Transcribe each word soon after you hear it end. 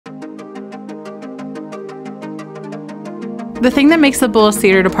The thing that makes the Bullis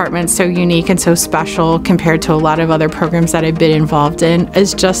Theater Department so unique and so special compared to a lot of other programs that I've been involved in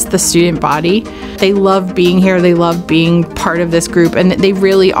is just the student body. They love being here, they love being part of this group, and they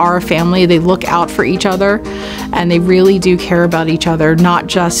really are a family. They look out for each other, and they really do care about each other, not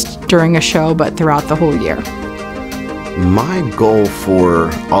just during a show, but throughout the whole year. My goal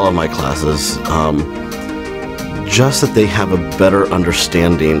for all of my classes, just that they have a better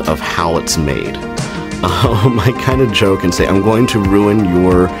understanding of how it's made. I kind of joke and say, I'm going to ruin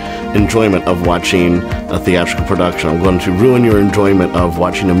your enjoyment of watching a theatrical production. I'm going to ruin your enjoyment of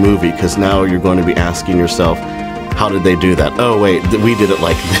watching a movie, because now you're going to be asking yourself, how did they do that? Oh wait, we did it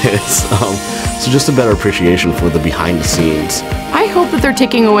like this. So just a better appreciation for the behind the scenes. I hope that they're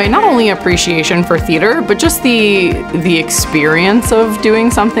taking away not only appreciation for theater, but just the experience of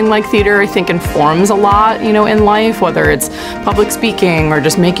doing something like theater. I think informs a lot, in life, whether it's public speaking or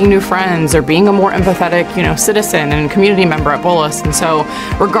just making new friends or being a more empathetic, citizen and community member at Bullis. And so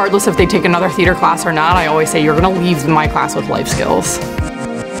regardless if they take another theater class or not, I always say you're gonna leave my class with life skills.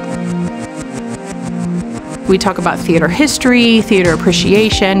 We talk about theater history, theater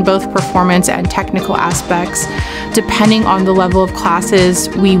appreciation, both performance and technical aspects. Depending on the level of classes,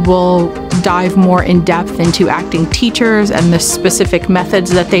 we will dive more in depth into acting teachers and the specific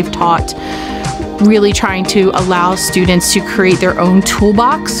methods that they've taught, really trying to allow students to create their own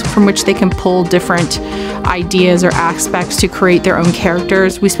toolbox from which they can pull different ideas or aspects to create their own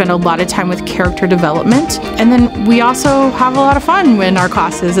characters. We spend a lot of time with character development, and then we also have a lot of fun in our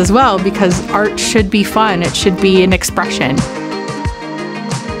classes as well, because art should be fun. It should be an expression.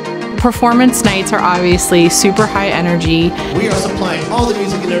 Performance nights are obviously super high energy. We are supplying all the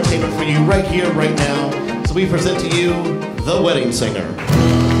music and entertainment for you right here, right now. So we present to you The Wedding Singer.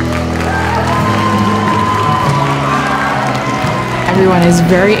 Everyone is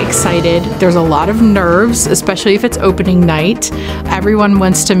very excited. There's a lot of nerves, especially if it's opening night. Everyone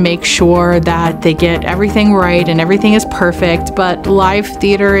wants to make sure that they get everything right and everything is perfect, but live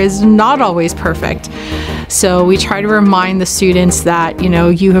theater is not always perfect. So we try to remind the students that,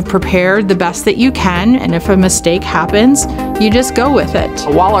 you have prepared the best that you can, and if a mistake happens, you just go with it.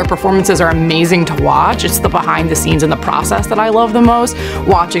 While our performances are amazing to watch, it's the behind the scenes and the process that I love the most.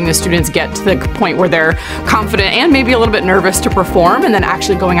 Watching the students get to the point where they're confident and maybe a little bit nervous to perform, and then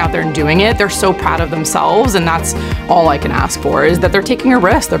actually going out there and doing it. They're so proud of themselves, and that's all I can ask for, is that they're taking a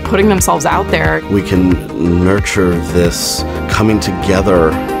risk. They're putting themselves out there. We can nurture this coming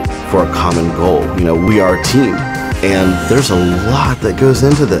together for a common goal. We are a team, and there's a lot that goes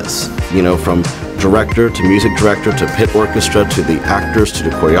into this. From director to music director to pit orchestra to the actors to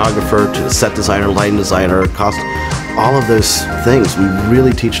the choreographer to the set designer, lighting designer, all of those things. We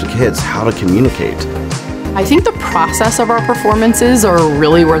really teach the kids how to communicate. I think the process of our performances are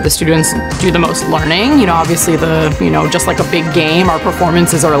really where the students do the most learning. Obviously just like a big game, our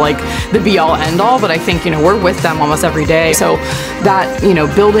performances are like the be-all end-all, but I think, we're with them almost every day. So that,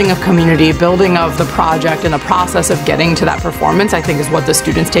 building of community, building of the project, and the process of getting to that performance, I think is what the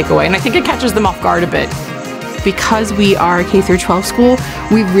students take away. And I think it catches them off guard a bit. Because we are a K-12 school,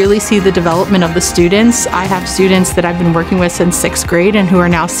 we really see the development of the students. I have students that I've been working with since 6th grade and who are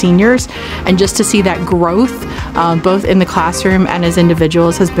now seniors, and just to see that growth, both in the classroom and as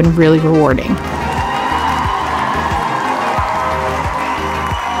individuals, has been really rewarding.